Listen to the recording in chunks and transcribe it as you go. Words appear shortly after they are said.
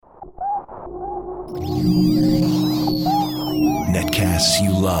Netcasts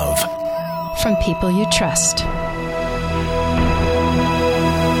you love. From people you trust.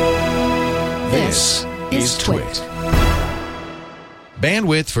 This is Twit.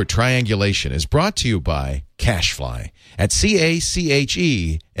 Bandwidth for Triangulation is brought to you by Cashfly at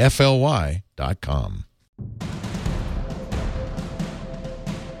CACHEFLY.com.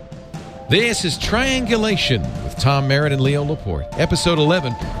 This is Triangulation with Tom Merritt and Leo Laporte, Episode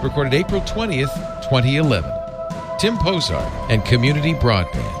 11, recorded April 20th, 2011. Tim Požar and Community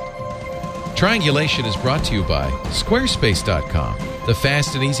Broadband. Triangulation is brought to you by Squarespace.com, the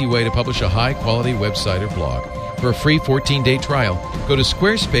fast and easy way to publish a high-quality website or blog. For a free 14-day trial, go to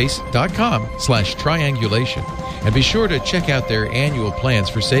squarespace.com/triangulation and be sure to check out their annual plans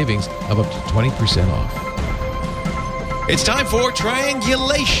for savings of up to 20% off. It's time for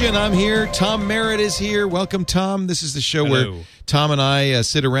Triangulation. I'm here. Tom Merritt is here. Welcome, Tom. This is the show where Tom and I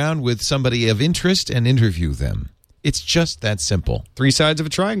sit around with somebody of interest and interview them. It's just that simple. Three sides of a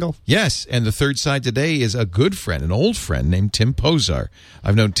triangle. Yes, and the third side today is a good friend, an old friend named Tim Požar.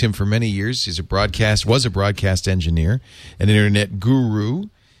 I've known Tim for many years. He's was a broadcast engineer, an internet guru.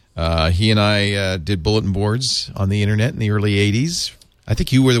 He and I did bulletin boards on the internet in the early 80s. I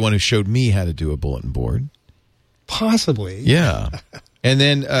think you were the one who showed me how to do a bulletin board. Possibly. Yeah. And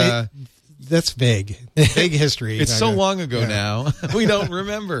then... that's vague. Vague history. It's so long ago now, we don't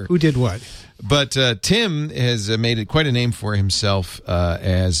remember. Who did what? But Tim has made it quite a name for himself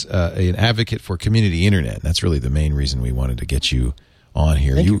as an advocate for community internet. And that's really the main reason we wanted to get you on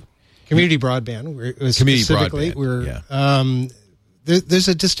here. Community broadband. Community broadband. There's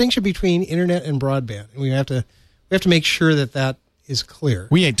a distinction between internet and broadband, and we have to make sure that is clear.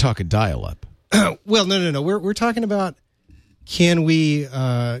 We ain't talking dial-up. Well, no. We're talking about can we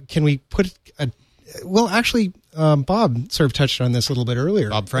put a well, actually, Bob sort of touched on this a little bit earlier.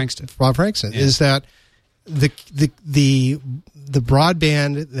 Bob Frankston yeah. Is that the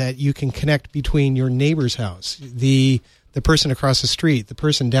broadband that you can connect between your neighbor's house, the person across the street, the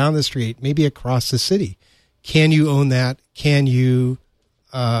person down the street, maybe across the city. Can you own that? Can you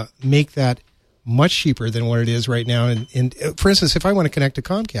make that much cheaper than what it is right now? And for instance, if I want to connect to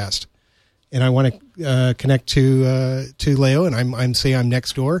Comcast and I want to connect to Leo, and I'm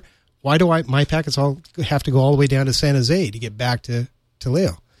next door. Why do my packets all have to go all the way down to San Jose to get back to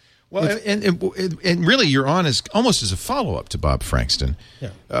Leo? Well, and really, you're on as almost as a follow-up to Bob Frankston,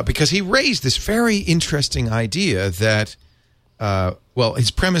 because he raised this very interesting idea that,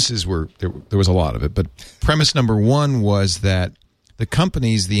 his premises were there was a lot of it, but premise number one was that the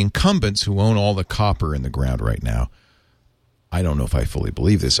companies, the incumbents who own all the copper in the ground right now, I don't know if I fully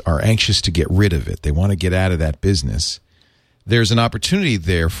believe this, are anxious to get rid of it. They want to get out of that business. There's an opportunity,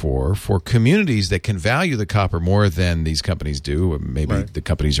 therefore, for communities that can value the copper more than these companies do. Maybe the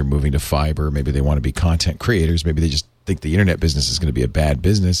companies are moving to fiber. Maybe they want to be content creators. Maybe they just think the internet business is going to be a bad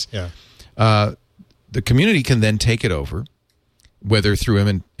business. Yeah. The community can then take it over, whether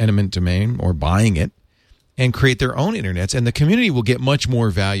through eminent domain or buying it, and create their own internets. And the community will get much more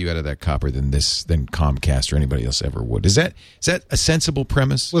value out of that copper than Comcast or anybody else ever would. Is that a sensible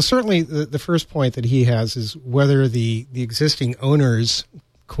premise? Well, certainly the first point that he has is whether the existing owners,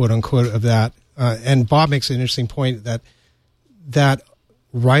 quote unquote, of that, and Bob makes an interesting point that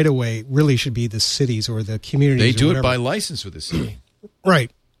right away really should be the cities or the communities. They do it by license with the city. Right.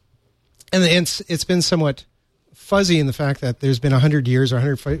 And it's been somewhat fuzzy in the fact that there's been 100 years or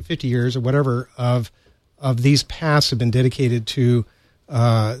 150 years or whatever of these paths have been dedicated to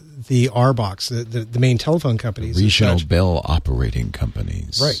the RBOCs, the main telephone companies. Regional Bell Operating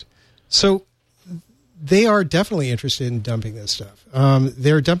Companies. Right. So they are definitely interested in dumping this stuff.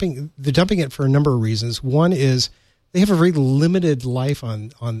 They're dumping it for a number of reasons. One is they have a very limited life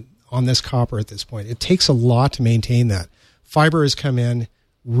on this copper at this point. It takes a lot to maintain that. Fiber has come in,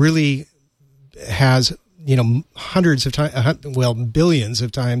 really has hundreds of times, billions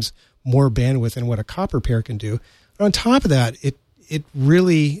of times more bandwidth than what a copper pair can do. But on top of that, it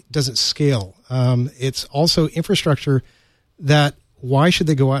really doesn't scale. It's also infrastructure that why should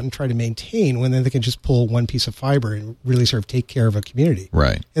they go out and try to maintain when then they can just pull one piece of fiber and really sort of take care of a community?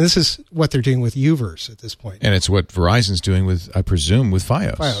 Right. And this is what they're doing with Uverse at this point. And it's what Verizon's doing with, I presume, with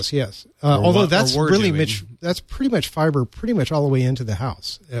Fios. Fios, yes. Although that's pretty much fiber pretty much all the way into the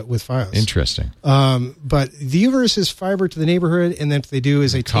house with Fios. Interesting. But the Uverse is fiber to the neighborhood, and then what they do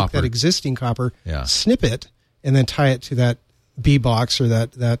is they take that existing copper, snip it, and then tie it to that B box or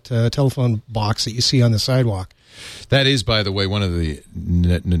that telephone box that you see on the sidewalk. That is, by the way, one of the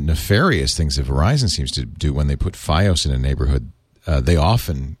nefarious things that Verizon seems to do when they put Fios in a neighborhood. They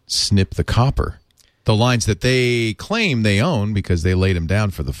often snip the copper. The lines that they claim they own because they laid them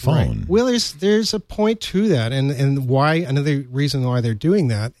down for the phone. Right. Well, there's a point to that, and why another reason why they're doing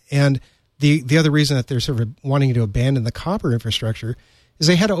that, and the other reason that they're sort of wanting to abandon the copper infrastructure is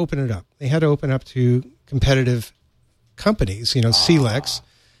they had to open it up. They had to open up to competitive companies, CLECs.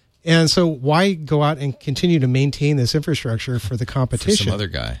 And so why go out and continue to maintain this infrastructure for the competition? For some other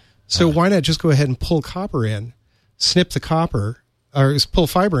guy. So why not just go ahead and pull copper in, snip the copper, or pull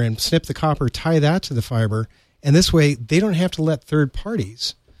fiber in, snip the copper, tie that to the fiber, and this way they don't have to let third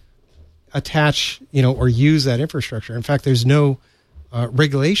parties attach, or use that infrastructure. In fact, there's no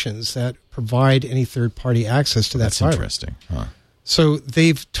regulations that provide any third party access to that fiber. That's interesting. Huh. So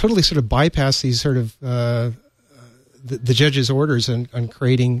they've totally sort of bypassed these sort of the judge's orders on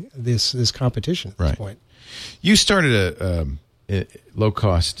creating this competition at this point. You started a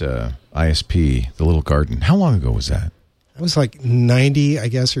low-cost ISP, The Little Garden. How long ago was that? It was like 90, I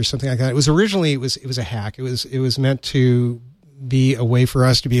guess, or something like that. It was originally it was a hack. It was meant to be a way for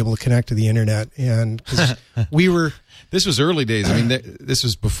us to be able to connect to the internet, and 'cause we were. This was early days. I mean, this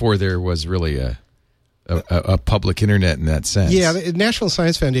was before there was really a public internet in that sense. Yeah, the National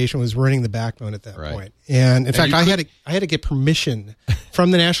Science Foundation was running the backbone at that point. And in fact, I had to get permission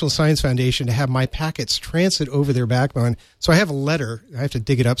from the National Science Foundation to have my packets transit over their backbone. So I have a letter. I have to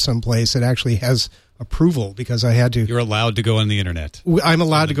dig it up someplace that actually has approval because I had to. You're allowed to go on the internet. I'm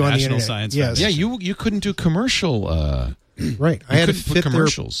allowed to go on the internet. National Science Yes. Foundation. Yeah, you couldn't do commercial. Right. I had to fit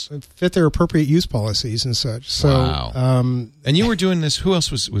commercials. Fit their appropriate use policies and such. So, wow. And you were doing this. Who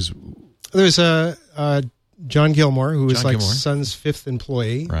else was? There's John Gilmore, who was like Sun's fifth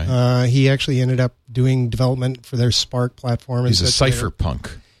employee. Right. He actually ended up doing development for their Spark platform. He's a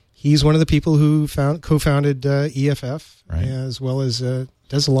cypherpunk. He's one of the people who co-founded EFF, right, as well as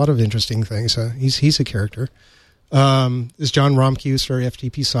does a lot of interesting things. He's a character. There's John Romke, who started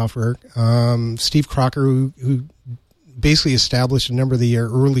FTP Software. Steve Crocker, who basically established a number of the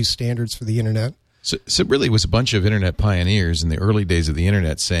early standards for the internet. So it really was a bunch of internet pioneers in the early days of the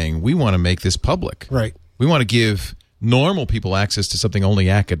internet saying, we want to make this public. Right. We want to give normal people access to something only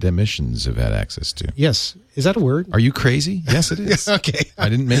academicians have had access to. Yes. Is that a word? Are you crazy? Yes, it is. Okay. I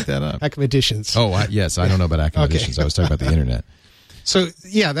didn't make that up. Academicians. Oh, yes. I don't know about academicians. Okay. I was talking about the internet. So,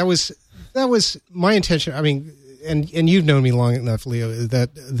 yeah, that was my intention. I mean, and you've known me long enough, Leo,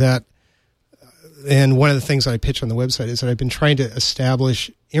 that and one of the things I pitch on the website is that I've been trying to establish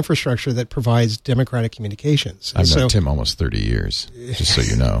infrastructure that provides democratic communications. I've known Tim almost 30 years, just so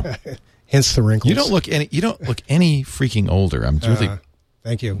you know. Hence the wrinkles. You don't look any freaking older. I'm really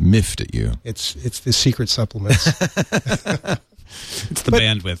thank you. miffed at you. It's the secret supplements. It's the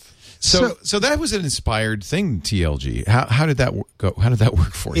bandwidth. So that was an inspired thing, TLG. How did that go? How did that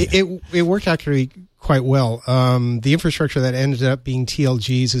work for you? It worked actually quite well. The infrastructure that ended up being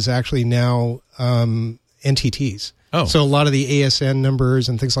TLGs is actually now NTTs. Oh. So a lot of the ASN numbers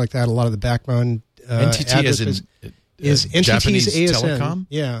and things like that, a lot of the backbone NTT as in is NTT's Japanese ASN. telecom?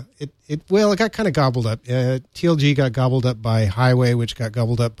 Yeah. It got kind of gobbled up. TLG got gobbled up by Highway, which got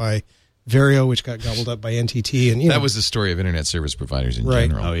gobbled up by Vario, which got gobbled up by NTT, and that was the story of internet service providers in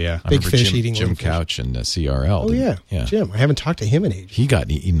general. Oh yeah, big fish eating Jim Couch and CRL. Oh yeah, Jim. I haven't talked to him in ages. He got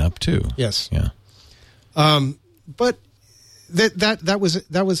eaten up too. Yes. Yeah. But that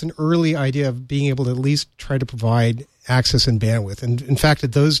was an early idea of being able to at least try to provide access and bandwidth. And in fact,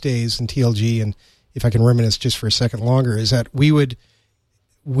 at those days in TLG, and if I can reminisce just for a second longer, is that we would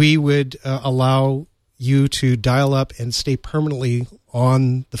allow you to dial up and stay permanently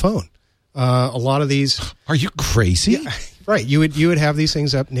on the phone. A lot of these. Are you crazy? Yeah, right. You would have these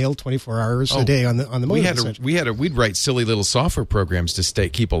things up nailed 24 hours a day on the modem. We'd write silly little software programs to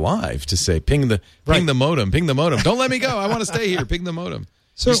keep alive, to say ping the modem. Don't let me go. I want to stay here. Ping the modem.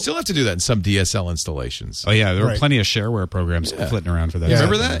 So you still have to do that in some DSL installations. Oh yeah, there were plenty of shareware programs flitting around for that. Yeah.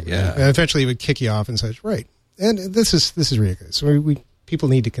 Remember that? Yeah. And eventually it would kick you off and such. Right. And this is ridiculous. So people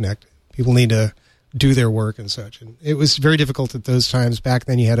need to connect. People need to do their work and such. And it was very difficult at those times. Back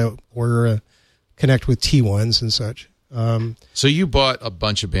then you had to connect with T1s and such. So you bought a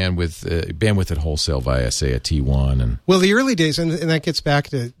bunch of bandwidth at wholesale via, say, a T1. And well, the early days, and that gets back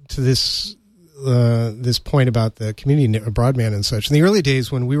to this point about the community broadband and such. In the early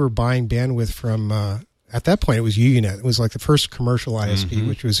days when we were buying bandwidth from, at that point it was UUNet. It was like the first commercial ISP,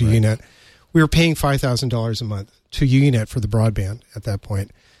 which was UUNet. We were paying $5,000 a month to UUNet for the broadband at that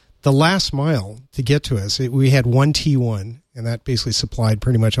point. The last mile to get to us, we had one T1, and that basically supplied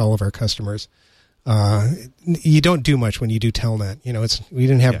pretty much all of our customers. You don't do much when you do Telnet. We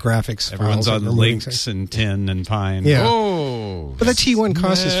didn't have graphics. Everyone's files on Lynx and Tin and Pine. Yeah. Oh, but that T1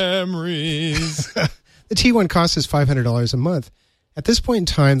 cost us memories. the T1 cost us $500 a month. at this point in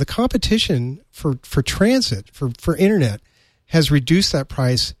time, the competition for transit, for internet, has reduced that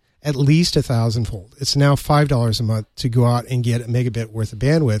price at least 1,000-fold. It's now $5 a month to go out and get a megabit worth of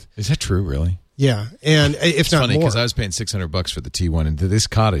bandwidth. Is that true, really? Yeah, and if It's not funny more. because I was paying $600 for the T1 into this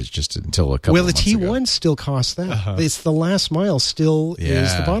cottage just until a couple Well, the of months ago. T1 still costs that. It's the last mile still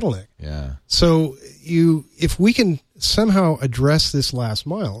is the bottleneck. Yeah. So if we can somehow address this last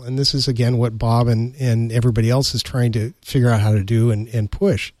mile, and this is again what Bob and everybody else is trying to figure out how to do and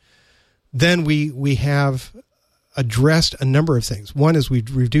push, then we have addressed a number of things. One is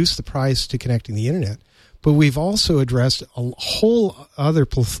we've reduced the price to connecting the internet, but we've also addressed a whole other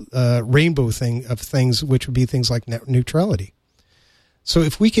rainbow thing of things, which would be things like net neutrality. So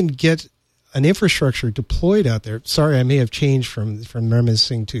if we can get an infrastructure deployed out there. Sorry, I may have changed from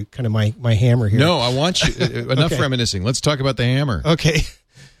reminiscing to kind of my hammer here. No, I want you enough reminiscing. Let's talk about the hammer. Okay,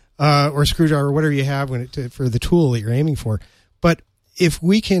 or screwdriver, or whatever you have for the tool that you're aiming for. But if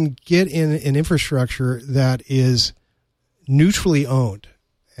we can get in an infrastructure that is neutrally owned,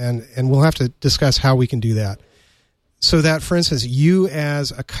 and we'll have to discuss how we can do that, so that, for instance, you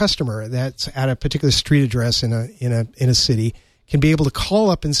as a customer that's at a particular street address in a city can be able to call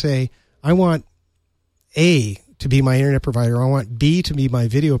up and say, I want A to be my internet provider, I want B to be my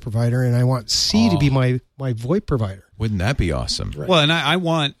video provider, and I want C to be my VoIP provider. Wouldn't that be awesome? Right. Well, and I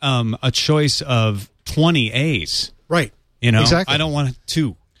want a choice of 20 A's. Right. You know, exactly. I don't want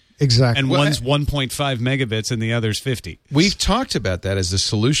 2. Exactly. And one's 1.5 megabits and the other's 50. We've talked about that as the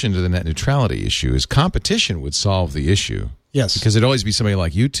solution to the net neutrality issue, is competition would solve the issue. Yes. Because it'd always be somebody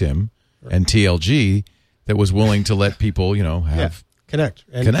like you, Tim, and TLG that was willing to let people, have... Connect.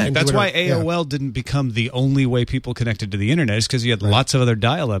 Connect. That's why AOL didn't become the only way people connected to the internet, is because you had lots of other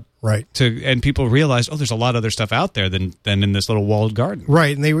dial-up. Right. And people realized, there's a lot of other stuff out there than in this little walled garden.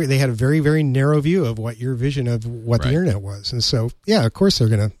 Right, and they had a very, very narrow view of what your vision of what the internet was. And so, of course they're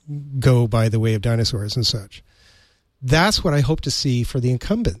going to go by the way of dinosaurs and such. That's what I hope to see for the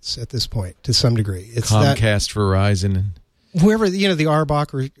incumbents at this point, to some degree. It's Comcast, Verizon... whoever, the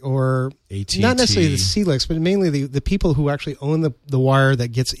RBOC or AT&T. Not necessarily the CLECs, but mainly the people who actually own the wire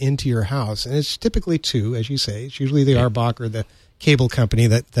that gets into your house. And it's typically 2, as you say. It's usually the RBOC or the cable company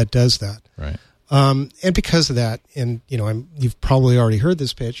that does that. Right. And because of that, and you've probably already heard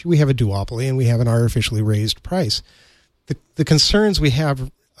this pitch, we have a duopoly and we have an artificially raised price. The concerns we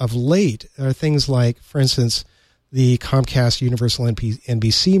have of late are things like, for instance, the Comcast Universal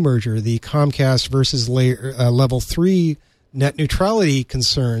NBC merger, the Comcast versus Level 3 net neutrality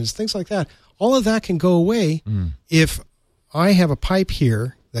concerns, things like that. All of that can go away if I have a pipe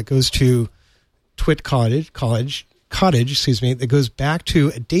here that goes to Twit Cottage, that goes back to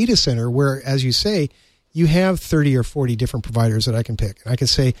a data center where, as you say, you have 30 or 40 different providers that I can pick. And I can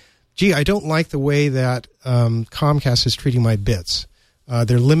say, gee, I don't like the way that Comcast is treating my bits.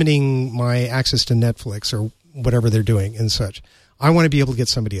 They're limiting my access to Netflix or whatever they're doing and such. I want to be able to get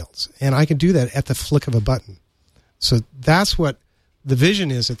somebody else. And I can do that at the flick of a button. So that's what the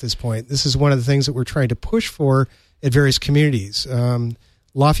vision is at this point. This is one of the things that we're trying to push for at various communities.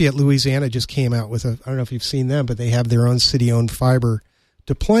 Lafayette, Louisiana just came out with I don't know if you've seen them, but they have their own city-owned fiber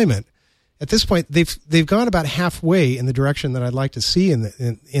deployment. At this point, they've gone about halfway in the direction that I'd like to see in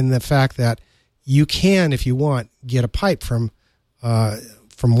the fact that you can, if you want, get a pipe from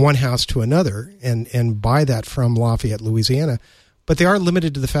one house to another and buy that from Lafayette, Louisiana. But they are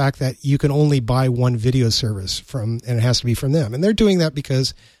limited to the fact that you can only buy one video service and it has to be from them. And they're doing that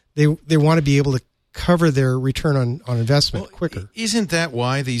because they want to be able to cover their return on investment quicker. Isn't that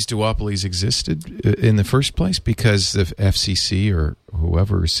why these duopolies existed in the first place? Because the FCC or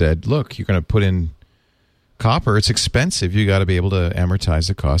whoever said, look, you're going to put in copper, it's expensive, you got to be able to amortize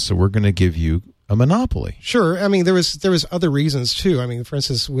the cost, so we're going to give you a monopoly. Sure. I mean, there was other reasons too. I mean, for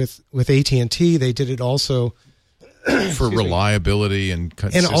instance, with AT&T, they did it also for reliability and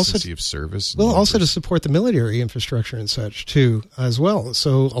consistency of service. Well, also to support the military infrastructure and such too, as well.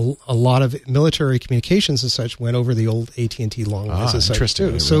 So a lot of military communications and such went over the old AT&T long lines and such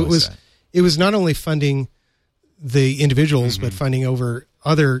too. So it was not only funding the individuals, but funding over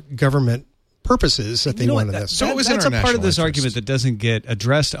other government purposes that they wanted. That's a part of this argument that doesn't get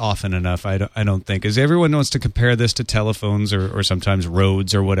addressed often enough, I don't think, is everyone wants to compare this to telephones or sometimes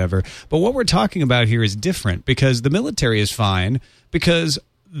roads or whatever. But what we're talking about here is different, because the military is fine because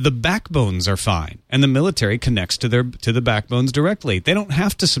the backbones are fine, and the military connects to the backbones directly. They don't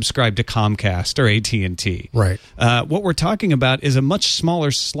have to subscribe to Comcast or AT&T. Right. What we're talking about is a much smaller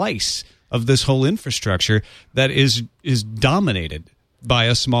slice of this whole infrastructure that is dominated by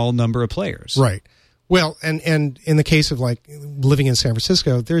a small number of players. Right. Well, and in the case of like living in San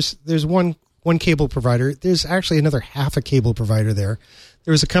Francisco, there's one one cable provider. There's actually another half a cable provider there.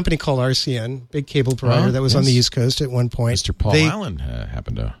 There was a company called RCN, big cable provider that was on the East Coast at one point. Mr. Paul Allen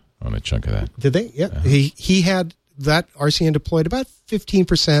happened to own a chunk of that. Did they? Yeah. He had that RCN deployed about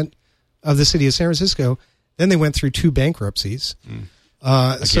 15% of the city of San Francisco. Then they went through 2 bankruptcies.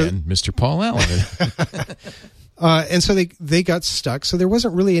 Again, Mr. Paul Allen. And so they got stuck. So there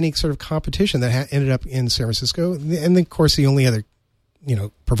wasn't really any sort of competition that ended up in San Francisco. And then, of course, the only other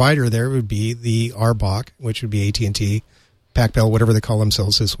provider there would be the RBOC, which would be AT&T, PacBell, whatever they call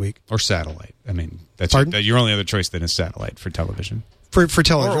themselves this week. Or satellite. I mean, that's your only other choice then is satellite for television. For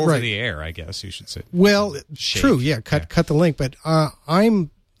television, or over right. the air, I guess you should say. Well, true, yeah, cut the link. But I'm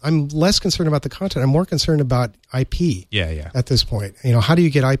less concerned about the content. I'm more concerned about IP. Yeah. At this point, how do you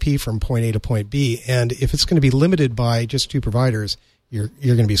get IP from point A to point B? And if it's going to be limited by just 2 providers, you're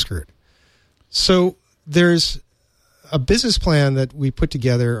going to be screwed. So there's a business plan that we put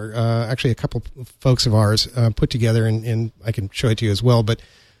together. Actually, a couple of folks of ours put together, and I can show it to you as well. But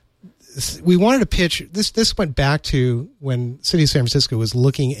we wanted to pitch this. This went back to when City of San Francisco was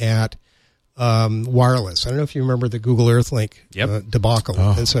looking at wireless. I don't know if you remember the Google Earthlink debacle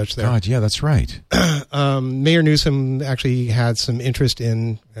and such there. God, yeah, that's right. Mayor Newsom actually had some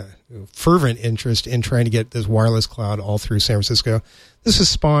fervent interest in trying to get this wireless cloud all through San Francisco. This is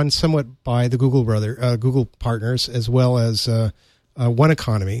spawned somewhat by the Google partners, as well as One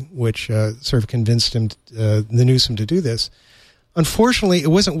Economy, which sort of convinced the Newsom to do this. Unfortunately, it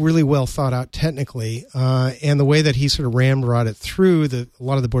wasn't really well thought out technically, and the way that he sort of ramrod it through, a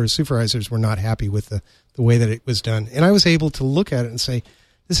lot of the Board of Supervisors were not happy with the way that it was done. And I was able to look at it and say,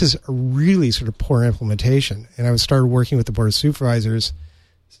 this is a really sort of poor implementation. And I started working with the Board of Supervisors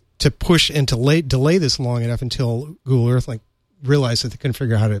to push and to delay this long enough until Google Earthlink realized that they couldn't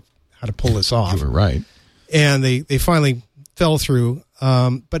figure out how to pull this off. You were right. And they finally fell through.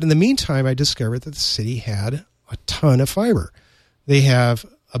 But in the meantime, I discovered that the city had a ton of fiber. They have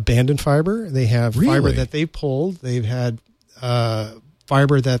abandoned fiber. They have fiber that they pulled. They've had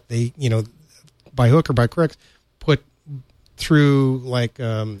fiber that they, by hook or by crook, put through like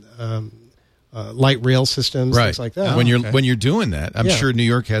light rail systems, things like that. When you're doing that, I'm sure New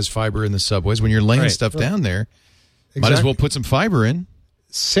York has fiber in the subways. When you're laying stuff down there, might as well put some fiber in.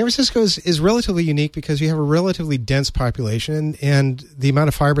 San Francisco is relatively unique because you have a relatively dense population, and the amount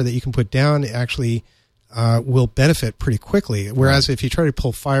of fiber that you can put down actually will benefit pretty quickly. Whereas if you try to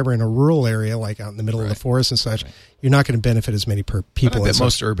pull fiber in a rural area, like out in the middle of the forest and such, you're not going to benefit as many people. But I bet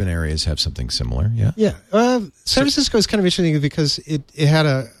most urban areas have something similar. Yeah. Yeah. San Francisco is kind of interesting because it had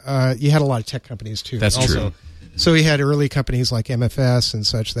you had a lot of tech companies too. That's also. true. So we had early companies like MFS and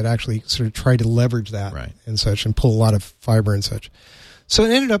such that actually sort of tried to leverage that and such and pull a lot of fiber and such. So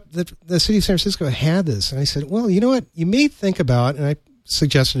it ended up that the city of San Francisco had this. And I said, well, you know what? You may think about, and I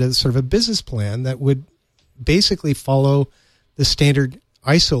suggested sort of a business plan that would basically follow the standard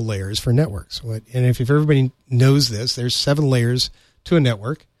ISO layers for networks. And if everybody knows this, there's 7 layers to a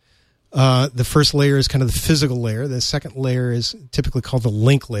network. The first layer is kind of the physical layer. The second layer is typically called the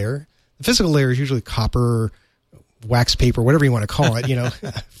link layer. The physical layer is usually copper, or wax paper, whatever you want to call it,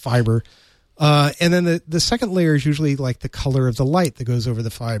 fiber. And then the second layer is usually like the color of the light that goes over the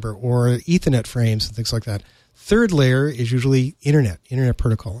fiber, or Ethernet frames and things like that. Third layer is usually internet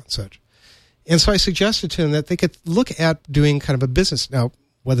protocol and such. And so I suggested to them that they could look at doing kind of a business. Now,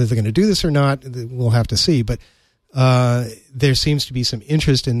 whether they're going to do this or not, we'll have to see. But there seems to be some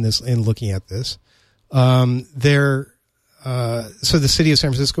interest in this, in looking at this. So the city of San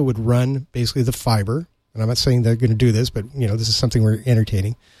Francisco would run basically the fiber. And I'm not saying they're going to do this, but this is something we're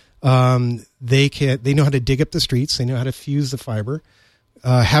entertaining. They know how to dig up the streets. They know how to fuse the fiber.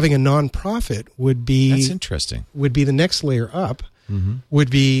 Having a nonprofit would be that's interesting. Would be the next layer up. Mm-hmm. Would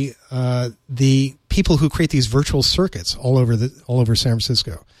be the people who create these virtual circuits all over San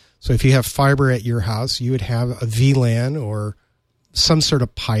Francisco. So if you have fiber at your house, you would have a VLAN or some sort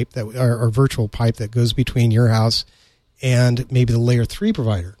of pipe or virtual pipe that goes between your house and maybe the layer 3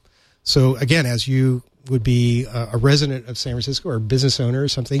 provider. So again, as you would be a resident of San Francisco or a business owner or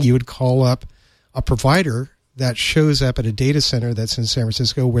something, you would call up a provider that shows up at a data center that's in San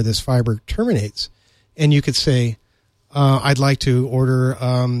Francisco where this fiber terminates. And you could say, I'd like to order,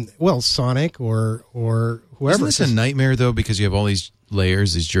 Sonic or whoever. Isn't this a nightmare, though, because you have all these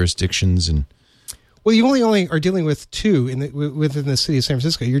layers, these jurisdictions? And well, you only are dealing with 2 within the city of San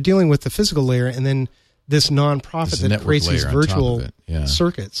Francisco. You're dealing with the physical layer and then this nonprofit that creates these virtual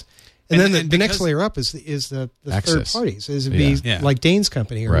circuits. And then the next layer up is the third parties. It'd be like Dane's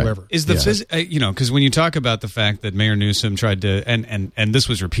company or whoever. Is the because when you talk about the fact that Mayor Newsom tried to and this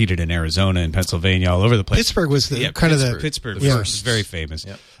was repeated in Arizona and Pennsylvania all over the place. Pittsburgh was Pittsburgh first, very famous.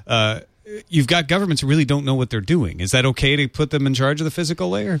 Yep. you've got governments who really don't know what they're doing. Is that okay to put them in charge of the physical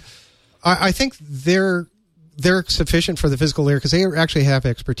layer? I think they're sufficient for the physical layer because they actually have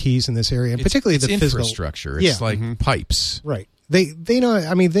expertise in this area, and particularly the physical infrastructure. It's like pipes, right? They know.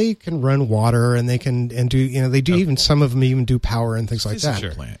 I mean, they can run water, and they can do. They do even some of them even do power and things like that.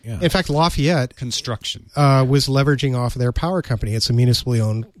 Plant, yeah. In fact, Lafayette construction was leveraging off of their power company. It's a municipally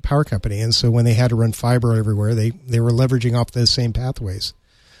owned power company, and so when they had to run fiber everywhere, they were leveraging off those same pathways.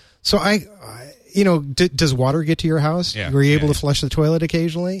 So does water get to your house? Yeah. Were you able to flush the toilet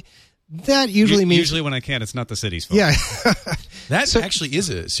occasionally? That usually means usually when I can, it's not the city's fault. Yeah, that actually is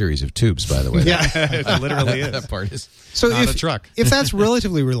a series of tubes, by the way. Yeah, it literally is. That part is not a truck. If that's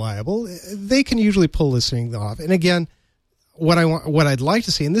relatively reliable, they can usually pull this thing off. And again, what I'd like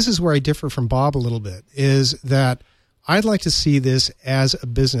to see, and this is where I differ from Bob a little bit, is that I'd like to see this as a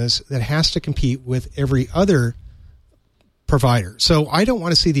business that has to compete with every other provider. So I don't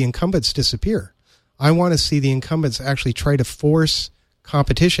want to see the incumbents disappear. I want to see the incumbents actually try to force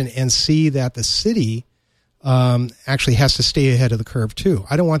competition and see that the city actually has to stay ahead of the curve too.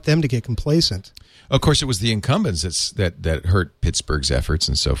 I don't want them to get complacent. Of course, it was the incumbents that hurt Pittsburgh's efforts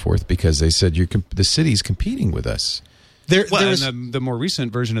and so forth because they said the city's competing with us. And the more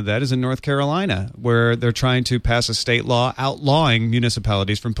recent version of that is in North Carolina, where they're trying to pass a state law outlawing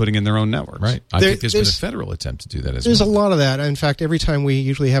municipalities from putting in their own networks. Right. I think there's been a federal attempt to do that as well. There's a lot of that. In fact, every time we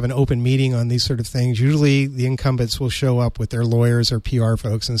usually have an open meeting on these sort of things, usually the incumbents will show up with their lawyers or PR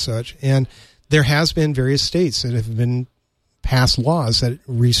folks and such. And there has been various states that have been passed laws that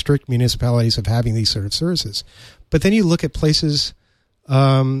restrict municipalities of having these sort of services. But then you look at places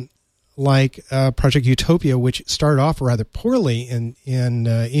like Project Utopia, which started off rather poorly in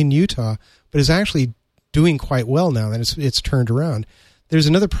Utah, but is actually doing quite well now, and it's turned around. There's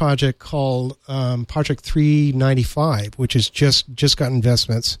another project called Project 395, which has just got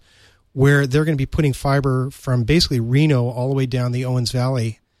investments, where they're going to be putting fiber from basically Reno all the way down the Owens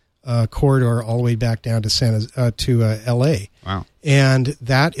Valley corridor, all the way back down to L.A. Wow! And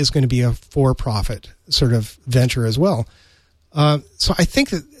that is going to be a for-profit sort of venture as well. So I think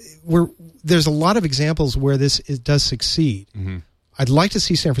that there's a lot of examples where this does succeed. Mm-hmm. I'd like to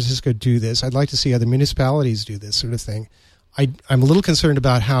see San Francisco do this. I'd like to see other municipalities do this sort of thing. I'm a little concerned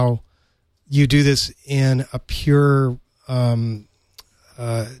about how you do this in a pure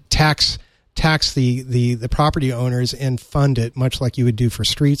tax the property owners and fund it much like you would do for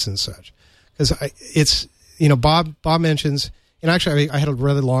streets and such. Because it's Bob mentions. And actually, I had a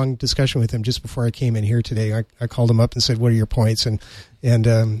rather long discussion with him just before I came in here today. I called him up and said, "What are your points?" and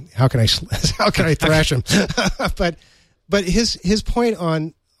how can I thrash him? but his point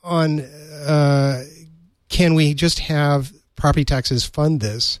on can we just have property taxes fund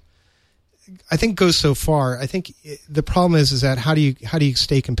this? I think goes so far. I think the problem is that how do you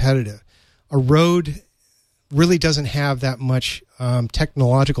stay competitive? A road really doesn't have that much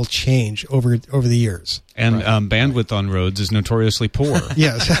technological change over the years. And bandwidth on roads is notoriously poor.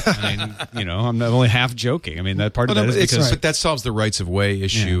 Yes. I mean, I'm only half joking. I mean, that part of that is because... But that solves the rights of way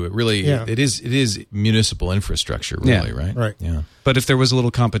issue. Yeah. It is municipal infrastructure, really, right? Right. Yeah. But if there was a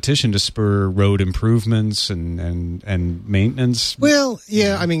little competition to spur road improvements and maintenance... Well,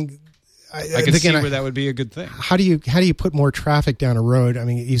 yeah, I mean... I can see where that would be a good thing. How do you put more traffic down a road? I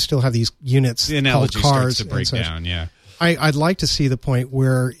mean, you still have these units called cars starts to break down. Yeah, I'd like to see the point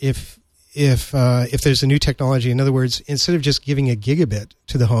where if there's a new technology, in other words, instead of just giving a gigabit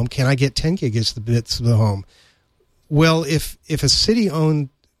to the home, can I get 10 gigabits to the home? Well, if a city owned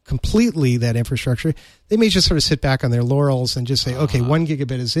completely that infrastructure, they may just sort of sit back on their laurels and just say, okay, 1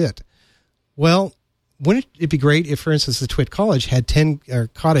 gigabit is it. Well, wouldn't it be great if, for instance, the Twit College had 10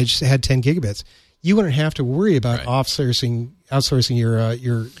 gigabits? You wouldn't have to worry about outsourcing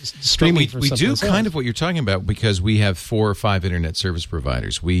your streaming. But we do kind of what you're talking about because we have 4 or 5 internet service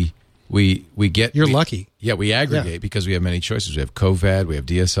providers. We get you're lucky. Yeah, we aggregate because we have many choices. We have Covad, we have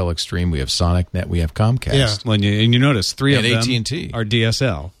DSL Extreme, we have SonicNet, we have Comcast. Yeah. And you notice 3 of them AT&T are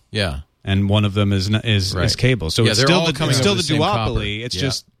DSL. Yeah, and one of them is cable. So it's still the duopoly. It's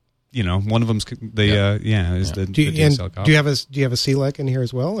just. One of them's the DSL copper. Do you have a CLEC in here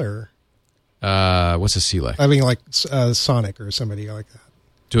as well, or what's a CLEC? I mean, like Sonic or somebody like that.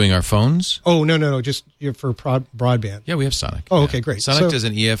 Doing our phones? Oh no, just for broadband. Yeah, we have Sonic. Oh, okay, great. Sonic does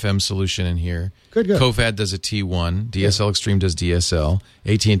an EFM solution in here. Good. Covad does a T1. DSL Extreme does DSL.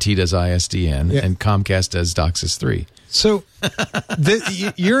 AT&T does ISDN, and Comcast does DOCSIS 3. So it's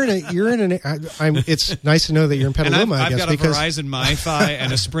nice to know that you're in Petaluma. I've got a Verizon MiFi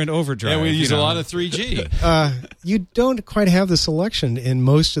and a Sprint Overdrive. Yeah, we use a lot of 3G. You don't quite have the selection in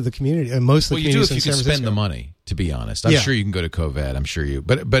most of the community. Most of the you do if you can spend the money to be honest. I'm sure you can go to Covad. I'm sure you.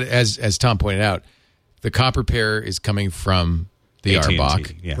 But as Tom pointed out, the copper pair is coming from the AT&T,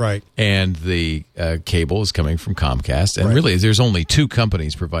 RBOC, Right. and the cable is coming from Comcast. And really, there's only two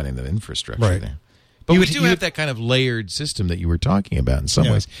companies providing the infrastructure there. But we do have that kind of layered system that you were talking about in some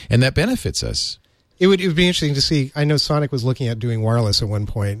ways, and that benefits us. It would be interesting to see. I know Sonic was looking at doing wireless at one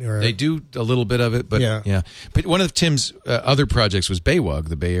point. They do a little bit of it, but yeah. But one of Tim's other projects was BayWug,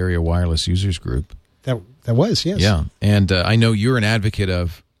 the Bay Area Wireless Users Group. That was, yes. Yeah, and I know you're an advocate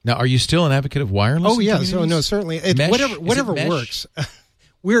of. Now, are you still an advocate of wireless? Oh yeah, so no, certainly. Whatever works.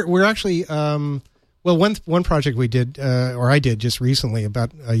 We're actually one project we did or I did just recently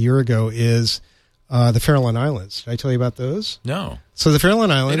about a year ago is the Farallon Islands. Did I tell you about those? No. So the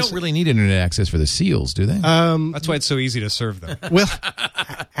Farallon Islands. They don't really need internet access for the seals, do they? That's why it's so easy to serve them. Well,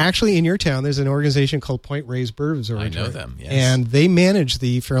 actually, in your town, there's an organization called Point Reyes Bird Observatory. I know them, yes. And they manage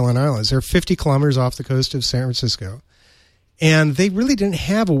the Farallon Islands. They're 50 kilometers off the coast of San Francisco. And they really didn't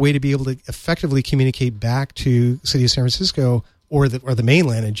have a way to be able to effectively communicate back to the city of San Francisco or the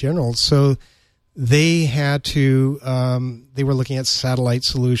mainland in general. So they had to, they were looking at satellite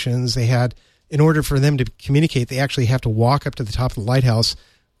solutions. They had, in order for them to communicate, they actually have to walk up to the top of the lighthouse,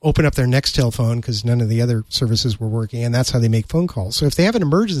 open up their Nextel phone because none of the other services were working, and that's how they make phone calls. So if they have an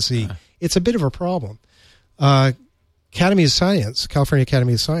emergency, it's a bit of a problem. Academy of Science, California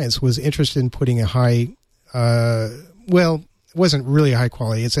Academy of Science, was interested in putting a high, it wasn't really high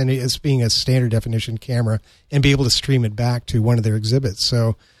quality. It's being a standard definition camera and be able to stream it back to one of their exhibits.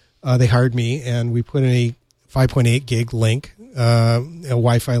 So they hired me, and we put in a 5.8 gig link, a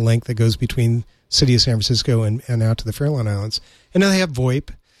Wi-Fi link that goes between city of San Francisco and out to the Farallon Islands. And then they have VoIP,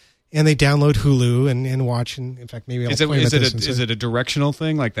 and they download Hulu and watch. And in fact, maybe I'll point at this. Is it a directional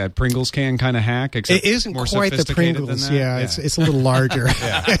thing like that Pringles can kind of hack? It isn't more quite the Pringles. Yeah, it's a little larger.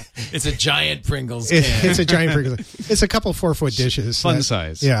 It's a giant Pringles can. It's a giant Pringles. It's a couple 4-foot dishes. Fun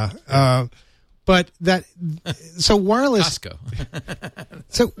size. Yeah. But so wireless. Costco.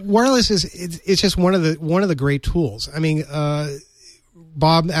 So wireless it's just one of the great tools. I mean,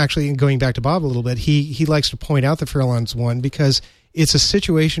 Bob, actually, going back to Bob a little bit, he likes to point out the Farallons one because it's a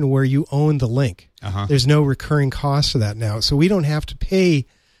situation where you own the link. There's no recurring cost to that now. So we don't have to pay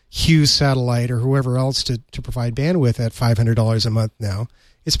Hughes Satellite or whoever else to provide bandwidth at $500 a month now.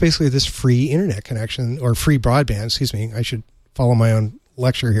 It's basically this free internet connection or free broadband, excuse me. I should follow my own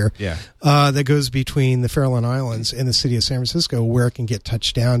lecture here. Yeah. That goes between the Farallon Islands and the city of San Francisco where it can get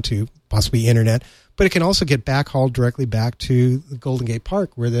touched down to possibly internet, but it can also get backhauled directly back to the Golden Gate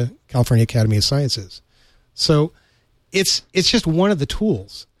Park where the California Academy of Science is. So it's just one of the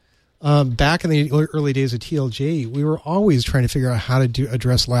tools. Back in the early days of TLJ, we were always trying to figure out how to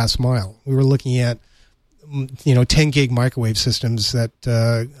address last mile. We were looking at 10 gig microwave systems that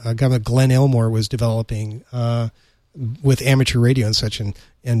a guy like Glenn Elmore was developing with amateur radio and such, and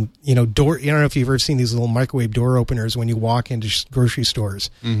door. I don't know if you've ever seen these little microwave door openers when you walk into grocery stores.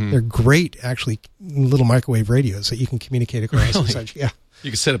 They're great, actually, little microwave radios that you can communicate across and such. Yeah,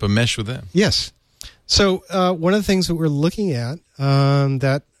 you can set up a mesh with them. Yes. So one of the things that we're looking at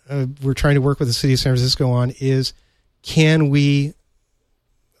that we're trying to work with the city of San Francisco on is, can we,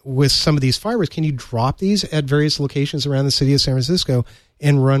 with some of these fibers, can you drop these at various locations around the city of San Francisco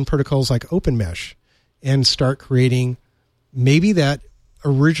and run protocols like OpenMesh and start creating maybe that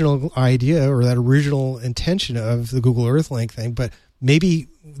original idea or that original intention of the Google Earthlink thing, but maybe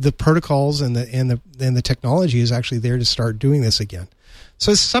the protocols and the technology is actually there to start doing this again.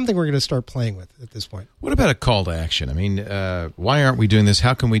 So it's something we're going to start playing with at this point. What about a call to action? I mean, why aren't we doing this?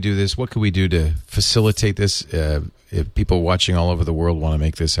 How can we do this? What can we do to facilitate this? If people watching all over the world want to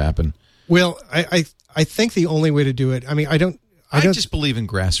make this happen? Well, I think the only way to do it, I mean, I just believe in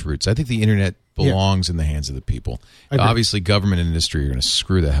grassroots. I think the internet belongs in the hands of the people. Obviously, government and industry are going to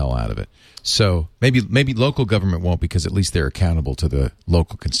screw the hell out of it. So maybe local government won't, because at least they're accountable to the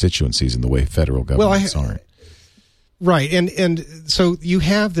local constituencies in the way federal governments aren't. Right, and so you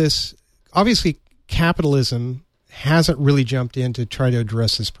have this, obviously capitalism hasn't really jumped in to try to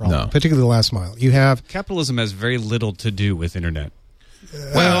address this problem, particularly the last mile. You have capitalism has very little to do with internet.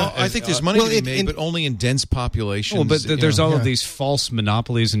 Well, I think there's money to be made, but only in dense populations. Well, but there's all of these false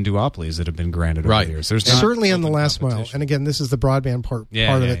monopolies and duopolies that have been granted over the years. There's certainly on the last mile, and again, this is the broadband part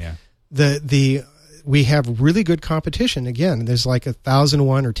of it. We have really good competition. Again, there's like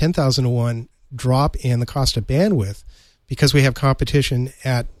 1,000-to-1 or 10,000-to-1 drop in the cost of bandwidth because we have competition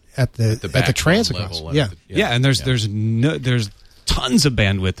at the transit cost. And there's tons of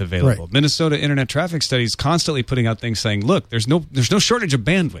bandwidth available. Right. Minnesota Internet Traffic Studies constantly putting out things saying, look, there's no shortage of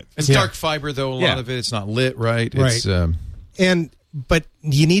bandwidth. It's dark fiber though. A lot of it, it's not lit right. Right. But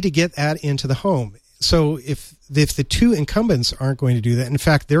you need to get that into the home. So if the two incumbents aren't going to do that, in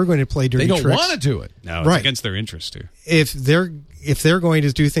fact, they're going to play dirty tricks. They don't want to do it. No, it's against their interest too. If they're going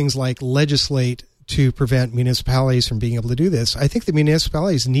to do things like legislate to prevent municipalities from being able to do this, I think the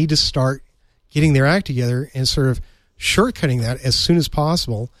municipalities need to start getting their act together and sort of shortcutting that as soon as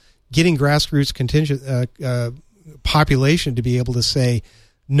possible, getting grassroots contingent population to be able to say,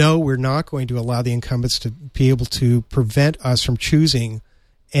 no, we're not going to allow the incumbents to be able to prevent us from choosing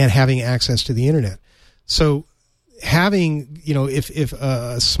and having access to the internet. So having, if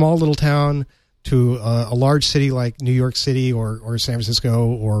a small little town to a large city like New York City or San Francisco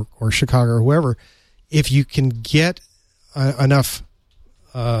or Chicago or whoever, if you can get enough,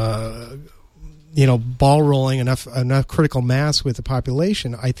 ball rolling, enough critical mass with the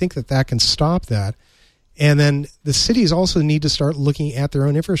population, I think that can stop that. And then the cities also need to start looking at their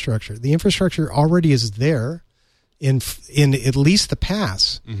own infrastructure. The infrastructure already is there in at least the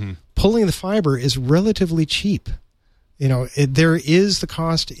pass. Mm-hmm. Pulling the fiber is relatively cheap. There is the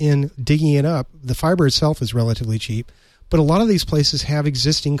cost in digging it up. The fiber itself is relatively cheap, but a lot of these places have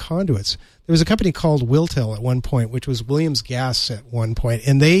existing conduits. There was a company called Wiltel at one point, which was Williams Gas at one point,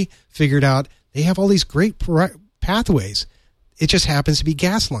 and they figured out they have all these great pathways. It just happens to be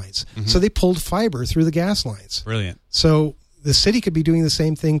gas lines. Mm-hmm. So they pulled fiber through the gas lines. Brilliant. So the city could be doing the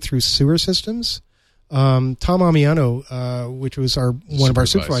same thing through sewer systems. Tom Amiano, which was one of our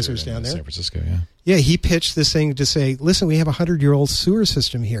supervisors down there. San Francisco, Yeah, he pitched this thing to say, listen, we have a 100-year-old sewer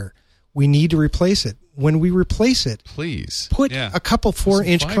system here. We need to replace it. When we replace it, please put a couple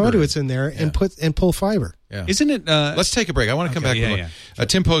 4-inch conduits in there and pull fiber. Yeah. Isn't it? Let's take a break. I want to come back. Sure.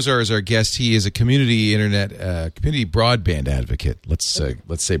 Tim Požar is our guest. He is a community broadband advocate. Let's say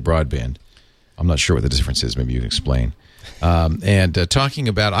broadband. I'm not sure what the difference is. Maybe you can explain. And talking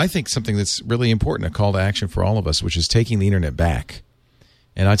about, I think, something that's really important, a call to action for all of us, which is taking the internet back.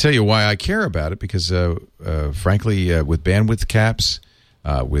 And I tell you why I care about it, because frankly, with bandwidth caps,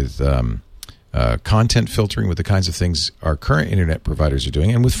 with content filtering, with the kinds of things our current internet providers are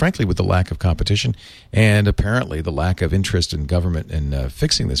doing, and with the lack of competition and apparently the lack of interest in government in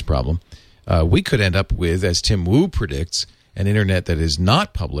fixing this problem, we could end up with, as Tim Wu predicts, an internet that is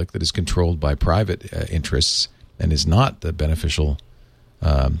not public, that is controlled by private interests, and is not the beneficial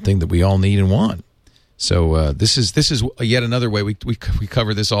thing that we all need and want. So this is yet another way we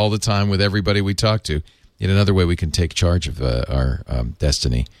cover this all the time with everybody we talk to. Yet another way we can take charge of our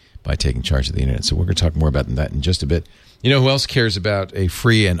destiny by taking charge of the internet. So we're going to talk more about that in just a bit. You know who else cares about a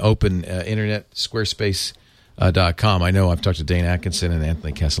free and open internet? Squarespace.com. I know I've talked to Dane Atkinson and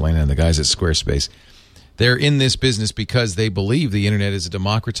Anthony Castellana and the guys at Squarespace. They're in this business because they believe the internet is a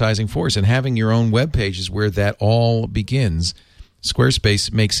democratizing force, and having your own web page is where that all begins.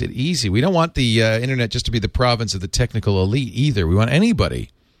 Squarespace makes it easy. We don't want the internet just to be the province of the technical elite either. We want anybody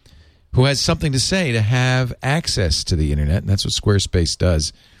who has something to say to have access to the internet, and that's what Squarespace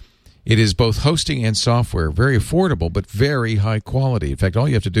does. It is both hosting and software, very affordable, but very high quality. In fact, all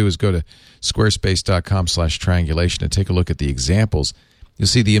you have to do is go to squarespace.com/triangulation and take a look at the examples. You'll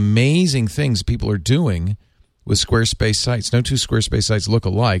see the amazing things people are doing with Squarespace sites. No two Squarespace sites look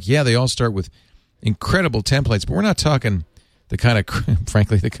alike. Yeah, they all start with incredible templates, but we're not talking the kind of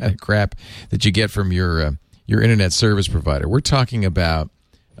crap that you get from your internet service provider. We're talking about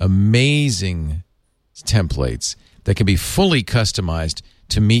amazing templates that can be fully customized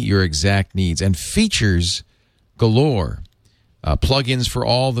to meet your exact needs, and features galore. Plugins for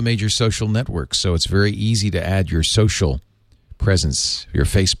all the major social networks, so it's very easy to add your social presence, your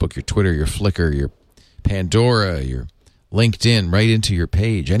Facebook, your Twitter, your Flickr, your Pandora, your LinkedIn, right into your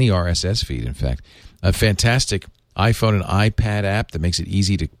page, any RSS feed, in fact. A fantastic iPhone and iPad app that makes it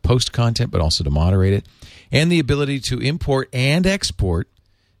easy to post content but also to moderate it, and the ability to import and export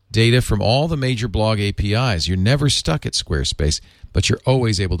data from all the major blog APIs. You're never stuck at Squarespace, but you're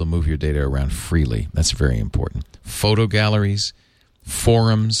always able to move your data around freely. That's very important. Photo galleries,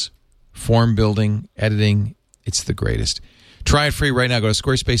 forums, form building, editing, it's the greatest. Try it free right now. Go to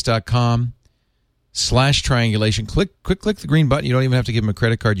squarespace.com/triangulation. Click the green button. You don't even have to give them a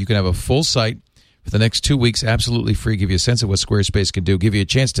credit card. You can have a full site for the next 2 weeks, absolutely free, give you a sense of what Squarespace can do, give you a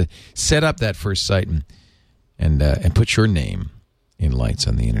chance to set up that first site and put your name in lights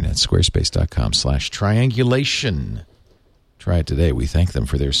on the internet. Squarespace.com/triangulation. Try it today. We thank them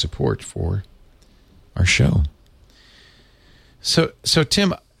for their support for our show. So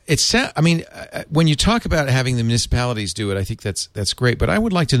Tim, when you talk about having the municipalities do it, I think that's great. But I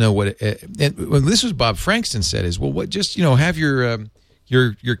would like to know what this was Bob Frankston said is, well, what just have your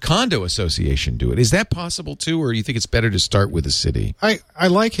condo association do it. Is that possible too, or do you think it's better to start with the city? I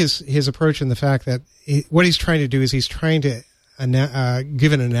like his approach in the fact that what he's trying to do is he's trying to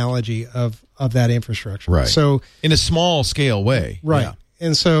give an analogy of that infrastructure. Right. So in a small scale way. Right. Yeah.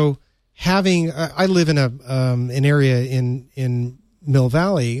 And so having I live in an area in Mill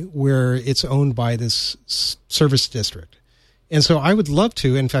Valley where it's owned by this service district. And so I would love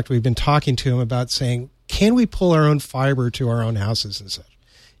to, in fact, we've been talking to them about saying, can we pull our own fiber to our own houses and such?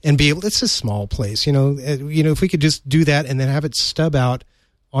 And be able, it's a small place, if we could just do that and then have it stub out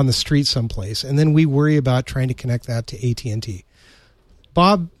on the street someplace, and then we worry about trying to connect that to AT&T.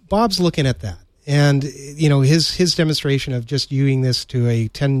 Bob's looking at that. And, his demonstration of just using this to a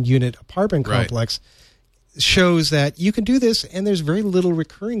 10-unit apartment complex shows that you can do this, and there's very little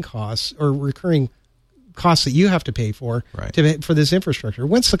recurring costs that you have to pay for for this infrastructure.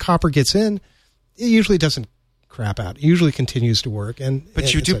 Once the copper gets in, it usually doesn't crap out. It usually continues to work.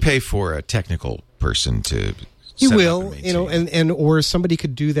 But you do pay for a technical person to You set will, up and and or somebody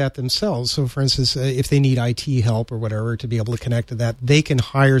could do that themselves. So, for instance, if they need IT help or whatever to be able to connect to that, they can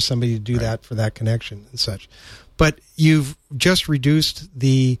hire somebody to do that for that connection and such. But you've just reduced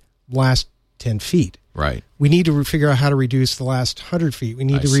the last 10 feet. Right. We need to figure out how to reduce the last 100 feet. We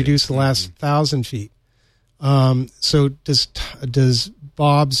need to reduce the last 1,000 feet. So does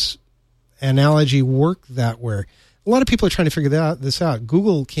Bob's analogy work that way? A lot of people are trying to figure this out.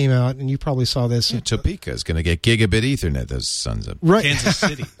 Google came out, and you probably saw this. Yeah, Topeka is going to get gigabit Ethernet, those sons of... Right. Kansas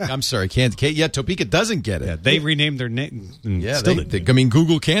City. I'm sorry, Kansas. Yeah, Topeka doesn't get it. Yeah, they renamed their name. Yeah,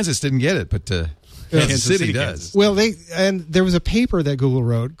 Google Kansas didn't get it, but Kansas City does. Well, there was a paper that Google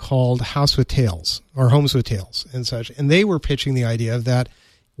wrote called House with Tails, or Homes with Tails and such, and they were pitching the idea of that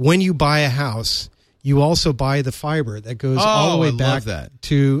when you buy a house, you also buy the fiber that goes all the way back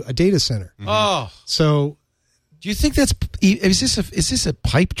to a data center. Mm-hmm. Oh. So... Do you think is this a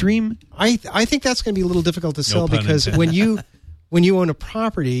pipe dream? I think that's going to be a little difficult to sell because when you own a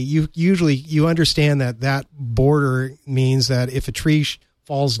property, you understand that border means that if a tree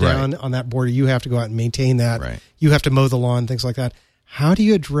falls down on that border, you have to go out and maintain that. Right. You have to mow the lawn, things like that. How do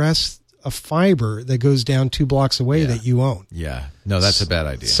you address a fiber that goes down 2 blocks away that you own? Yeah. No, that's a bad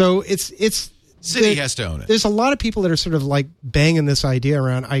idea. So it's City has to own it. There's a lot of people that are sort of like banging this idea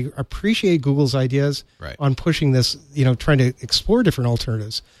around. I appreciate Google's ideas on pushing this, trying to explore different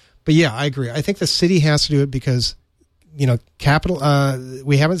alternatives. But yeah, I agree. I think the city has to do it because, we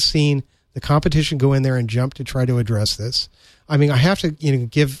haven't seen the competition go in there and jump to try to address this. I mean, I have to,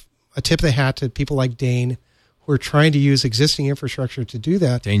 give a tip of the hat to people like Dane who are trying to use existing infrastructure to do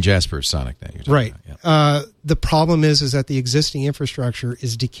that. Dane Jasper, Sonic Net. Right. Yeah. The problem is that the existing infrastructure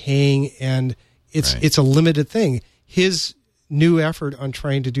is decaying and it's a limited thing. His new effort on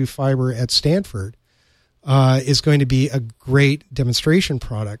trying to do fiber at Stanford is going to be a great demonstration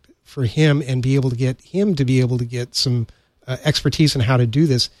product for him and be able to get some expertise in how to do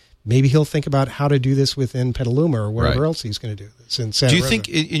this. Maybe he'll think about how to do this within Petaluma or wherever else he's going to do this. In Santa Rosa. Think,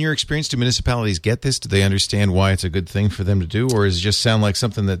 in your experience, do municipalities get this? Do they understand why it's a good thing for them to do, or does it just sound like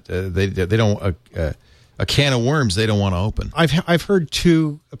something that they don't a can of worms they don't want to open? I've heard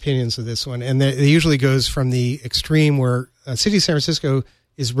 2 opinions of this one, and it usually goes from the extreme where City of San Francisco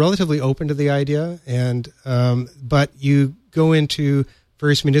is relatively open to the idea, and but you go into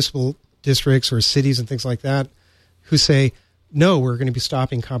various municipal districts or cities and things like that who say, no, we're going to be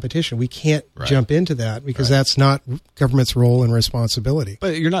stopping competition. We can't jump into that because that's not government's role and responsibility.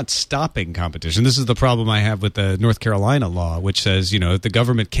 But you're not stopping competition. This is the problem I have with the North Carolina law, which says, the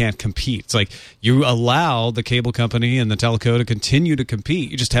government can't compete. It's like you allow the cable company and the telco to continue to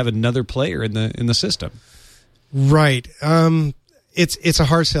compete. You just have another player in the system. Right. It's a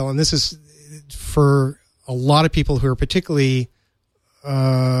hard sell, and this is for a lot of people who are particularly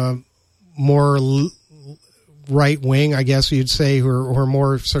more right wing, I guess you'd say, who are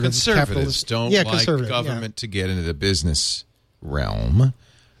more sort of conservatives. Don't like government to get into the business realm,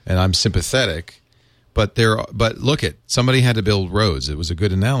 and I'm sympathetic. But look somebody had to build roads. It was a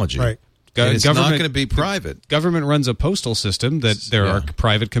good analogy. Right. And it's not going to be private. Government runs a postal system that there are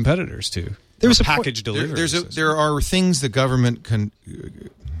private competitors to. There's a package delivery. There are things the government can.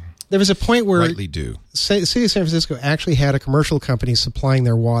 There was a point where rightly do. The city of San Francisco actually had a commercial company supplying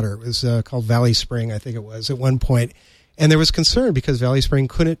their water. It was called Valley Spring, I think it was, at one point. And there was concern because Valley Spring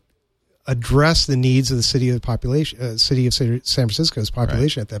couldn't address the needs of the city of San Francisco's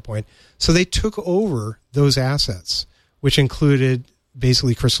population at that point. So they took over those assets, which included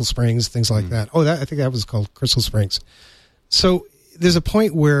basically Crystal Springs, things like that. I think that was called Crystal Springs. So there's a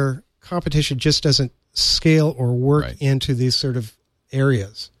point where competition just doesn't scale or work into these sort of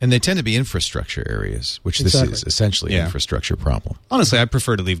areas. And they tend to be infrastructure areas, which this is essentially an infrastructure problem. Honestly, I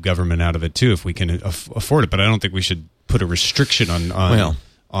prefer to leave government out of it too if we can afford it, but I don't think we should put a restriction on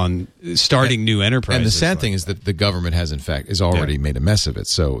on starting new enterprises. And the sad like thing is that the government has, in fact, already made a mess of it.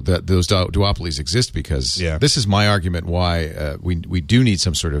 So those duopolies exist because this is my argument why we do need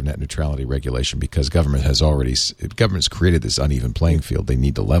some sort of net neutrality regulation, because government's created this uneven playing field. They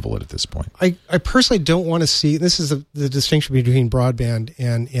need to level it at this point. I personally don't want to see, this is the distinction between broadband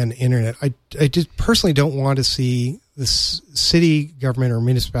and internet. I just personally don't want to see the city government or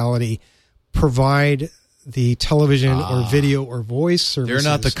municipality provide the television or video or voice services.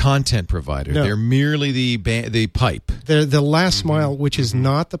 They're not the content provider. No. They're merely the pipe. They're the last mile, which is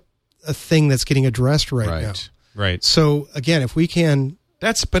not a thing that's getting addressed right now. Right. So again, if we can,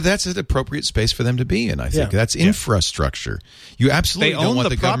 that's an appropriate space for them to be in. I think that's infrastructure. You absolutely don't want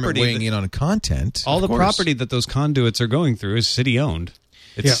the government weighing in on content. All the property that those conduits are going through is city owned.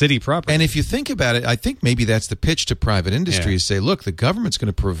 It's city property. And if you think about it, I think maybe that's the pitch to private industry is say, look, the government's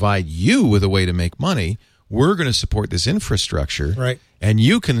going to provide you with a way to make money. We're going to support this infrastructure, right? And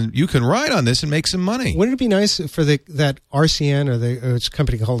you can ride on this and make some money. Wouldn't it be nice for that RCN or it's a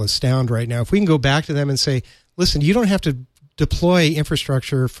company called Astound right now, if we can go back to them and say, listen, you don't have to deploy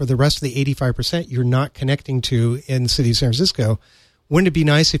infrastructure for the rest of the 85% you're not connecting to in the city of San Francisco. Wouldn't it be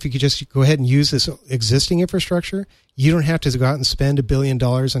nice if you could just go ahead and use this existing infrastructure? You don't have to go out and spend $1 billion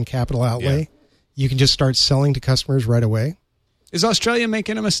on capital outlay. Yeah. You can just start selling to customers right away. Is Australia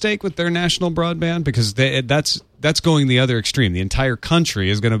making a mistake with their national broadband? Because that's going the other extreme. The entire country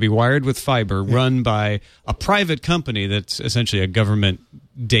is going to be wired with fiber run by a private company that's essentially a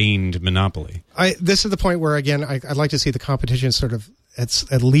government-deigned monopoly. This is the point where, again, I'd like to see the competition sort of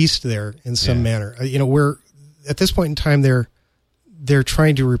at least there in some manner. We're at this point in time, they're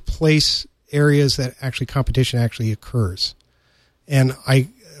trying to replace areas that competition actually occurs. And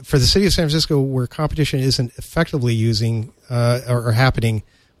for the city of San Francisco, where competition isn't effectively using or happening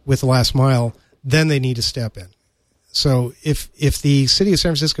with the last mile, then they need to step in. So if the city of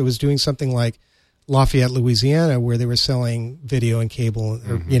San Francisco was doing something like Lafayette, Louisiana, where they were selling video and cable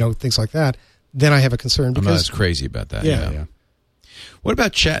or things like that, then I have a concern. Because I'm not as crazy about that. Yeah. What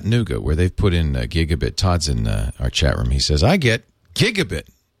about Chattanooga, where they've put in gigabit? Todd's in our chat room. He says, I get gigabit.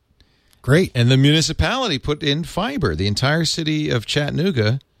 Great. And the municipality put in fiber. The entire city of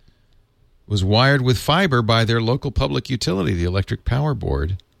Chattanooga was wired with fiber by their local public utility, the Electric Power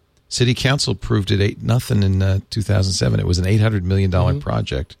Board. City Council approved it 8-0 in 2007. It was an $800 million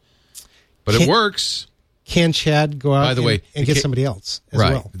project. But it works. Can Chad go out and get somebody else as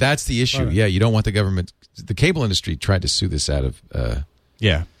well? That's the issue. Right. Yeah, you don't want the government. The cable industry tried to sue this out of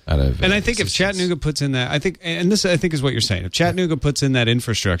and I think if Chattanooga puts in that, I think is what you're saying. If Chattanooga puts in that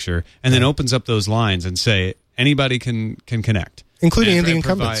infrastructure and then opens up those lines and say anybody can connect, including the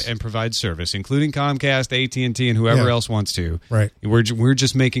incumbents, and provide service, including Comcast, AT&T, and whoever else wants to. Right. We're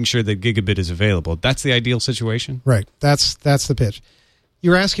just making sure that gigabit is available. That's the ideal situation. Right. That's the pitch.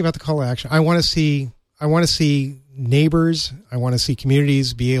 You're asking about the call to action. I want to see neighbors. I want to see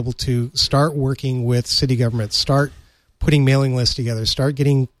communities be able to start working with city government, start putting mailing lists together, start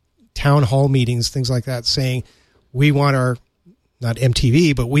getting town hall meetings, things like that, saying we want our, not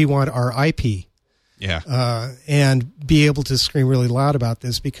MTV, but we want our IP. Yeah. And be able to scream really loud about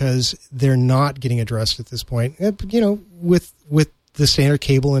this because they're not getting addressed at this point, with the standard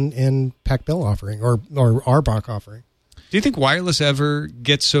cable and PAC Bell offering or RBOC offering. Do you think wireless ever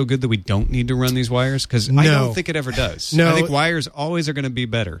gets so good that we don't need to run these wires? Because I don't think it ever does. No. I think wires always are going to be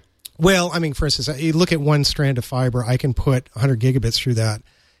better. Well, I mean, for instance, you look at one strand of fiber, I can put 100 gigabits through that.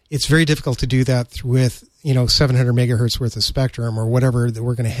 It's very difficult to do that with 700 megahertz worth of spectrum or whatever that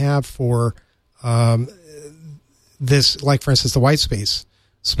we're going to have for this, like for instance, the white space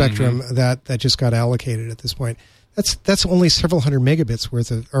spectrum that just got allocated at this point. That's only several hundred megabits worth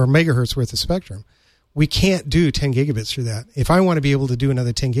of or megahertz worth of spectrum. We can't do 10 gigabits through that. If I want to be able to do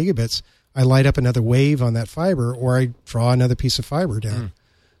another 10 gigabits, I light up another wave on that fiber or I draw another piece of fiber down.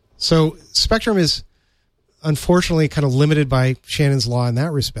 So spectrum is unfortunately kind of limited by Shannon's law in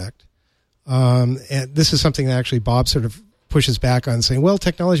that respect. And this is something that actually Bob sort of pushes back on, saying, well,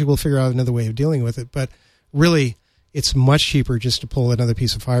 technology will figure out another way of dealing with it. But really, it's much cheaper just to pull another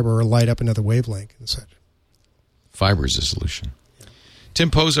piece of fiber or light up another wavelength and such. Fiber is a solution. Tim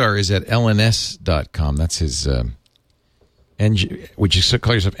Požar is at lns.com. That's his, would you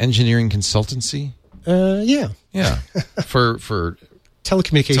call yourself engineering consultancy? Yeah. Yeah. For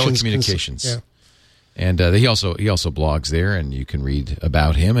telecommunications. Yeah. And he also blogs there, and you can read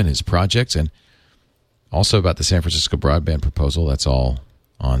about him and his projects, and also about the San Francisco broadband proposal. That's all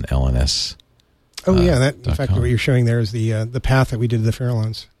on LNS. Oh yeah, in fact, what you're showing there is the path that we did to the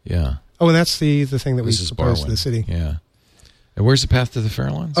Farallones. Yeah. Oh, and that's the thing that we proposed to the city. Yeah. And where's the path to the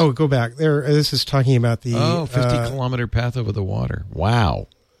Farallones? Oh, go back there. This is talking about the 50-kilometer path over the water. Wow.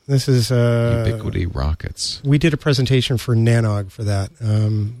 This is Ubiquity Rockets. We did a presentation for Nanog for that,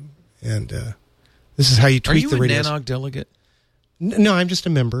 and this is how you tweak the radios. Are you a Nanog delegate? No, I'm just a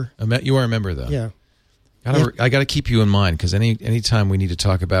member. You are a member, though. Yeah. I got to keep you in mind because anytime we need to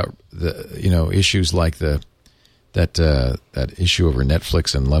talk about the issues like that issue over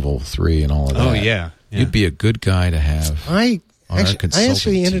Netflix and Level 3 and all of that. Oh yeah. You'd be a good guy to have. I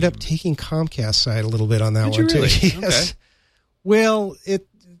actually ended up taking Comcast side a little bit on that one Did you really? too. Yes. Okay. Well,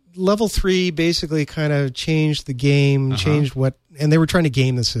 Level 3 basically kind of changed the game, changed and they were trying to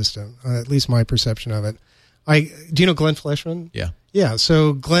game the system. At least my perception of it. Do you know Glenn Fleshman? Yeah. Yeah,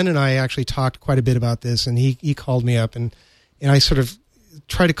 so Glenn and I actually talked quite a bit about this, and he called me up, and I sort of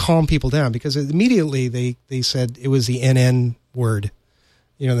tried to calm people down because immediately they said it was the NN word,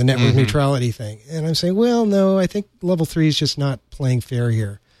 the network neutrality thing. And I'm saying, well, no, I think Level 3 is just not playing fair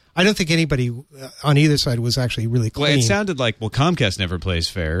here. I don't think anybody on either side was actually really clean. Well, it sounded like, Comcast never plays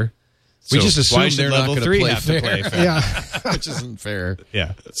fair. We just assume they're not going to play fair. To play fair. Yeah. Which isn't fair.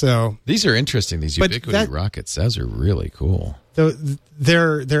 Yeah. So these are interesting. These Ubiquity Rockets. Those are really cool.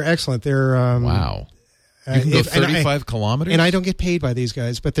 They're excellent. They're wow. You can go 35 kilometers, and I don't get paid by these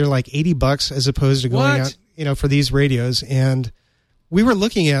guys, but they're like $80 as opposed to going out, for these radios. And we were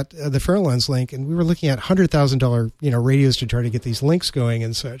looking at the Fairlands link, and we were looking at $100,000, radios to try to get these links going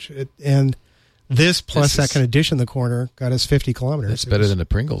and such. And this plus that kind of dish in the corner got us 50 kilometers. That's better than a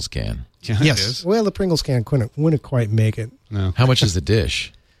Pringles can. Yeah, yes. Well, the Pringles can wouldn't quite make it. No. How much is the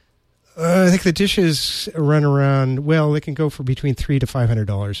dish? I think the dishes run around. Well, they can go for between $300 to $500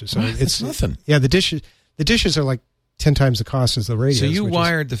 or so. It's nothing. Yeah, the dishes are like 10 times the cost as the radios. So you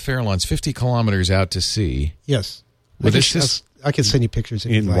wired the Fairlawns 50 kilometers out to sea. Yes. I can send you pictures.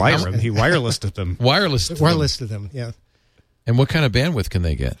 He wirelessed them. Wirelessed them. Yeah. And what kind of bandwidth can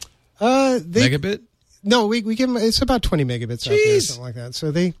they get? Megabit? No, we give them. It's about 20 megabits out there, something like that. So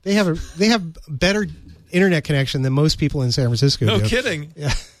they have better internet connection than most people in San Francisco. No do. kidding.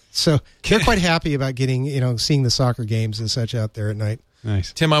 Yeah. So they're quite happy about getting seeing the soccer games and such out there at night.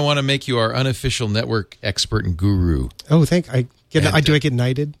 Nice. Tim, I want to make you our unofficial network expert and guru. Oh, do I get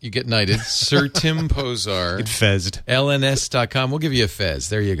knighted? You get knighted. Sir Tim Požar. Get fezzed. LNS.com. We'll give you a fez.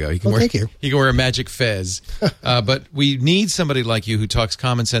 There you go. Thank you. You can wear a magic fez. But we need somebody like you who talks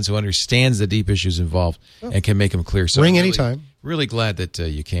common sense, who understands the deep issues involved and can make them clear. So ring I'm anytime. Really glad that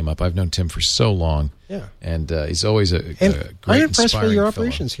you came up. I've known Tim for so long. Yeah. And he's always a great, I'm impressed by your fellow.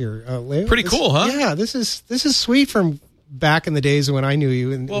 operations here, Leo. Pretty cool, huh? Yeah, this is sweet from back in the days when I knew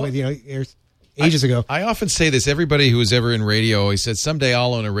you and ages ago. I often say this. Everybody who was ever in radio always said, someday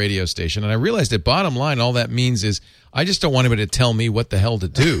I'll own a radio station. And I realized that bottom line, all that means is I just don't want anybody to tell me what the hell to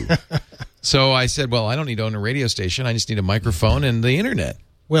do. So I said, well, I don't need to own a radio station. I just need a microphone and the internet.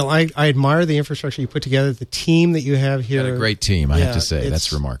 Well, I admire the infrastructure you put together, the team that you have here. Got a great team, I have to say.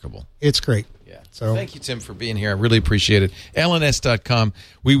 That's remarkable. It's great. Yeah. So thank you, Tim, for being here. I really appreciate it. LNS.com.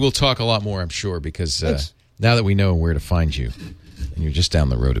 We will talk a lot more, I'm sure, because now that we know where to find you, and you're just down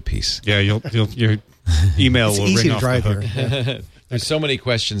the road a piece. Yeah, your email will easy ring to off drive the hook. here. There's so many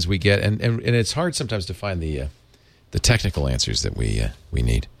questions we get, and it's hard sometimes to find the technical answers that we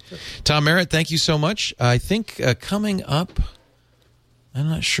need. Sure. Tom Merritt, thank you so much. I think coming up, I'm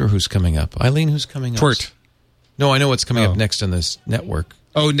not sure who's coming up. Eileen, who's coming up? Twirt. No, I know what's coming up next on this network.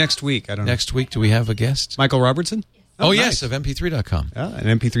 Oh, next week. I don't know. Next week, do we have a guest? Michael Robertson? Oh yes, of MP3.com. Yeah,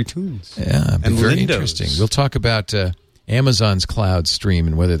 and MP3 Tunes. Yeah, and very Lindos. Interesting. We'll talk about Amazon's cloud stream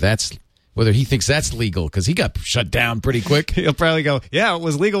and whether he thinks that's legal because he got shut down pretty quick. He'll probably go, yeah, it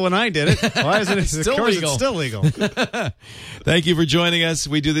was legal when I did it. Why isn't it still of course legal? It's still legal. Thank you for joining us.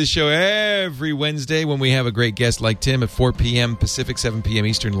 We do this show every Wednesday when we have a great guest like Tim at 4 p.m. Pacific, 7 p.m.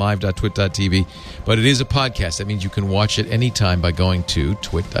 Eastern, live.twit.tv. But it is a podcast. That means you can watch it anytime by going to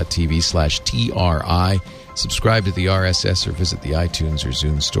twit.tv/TRI. Subscribe to the RSS or visit the iTunes or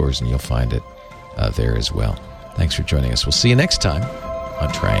Zune stores, and you'll find it there as well. Thanks for joining us. We'll see you next time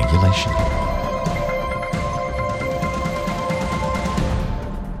on Triangulation.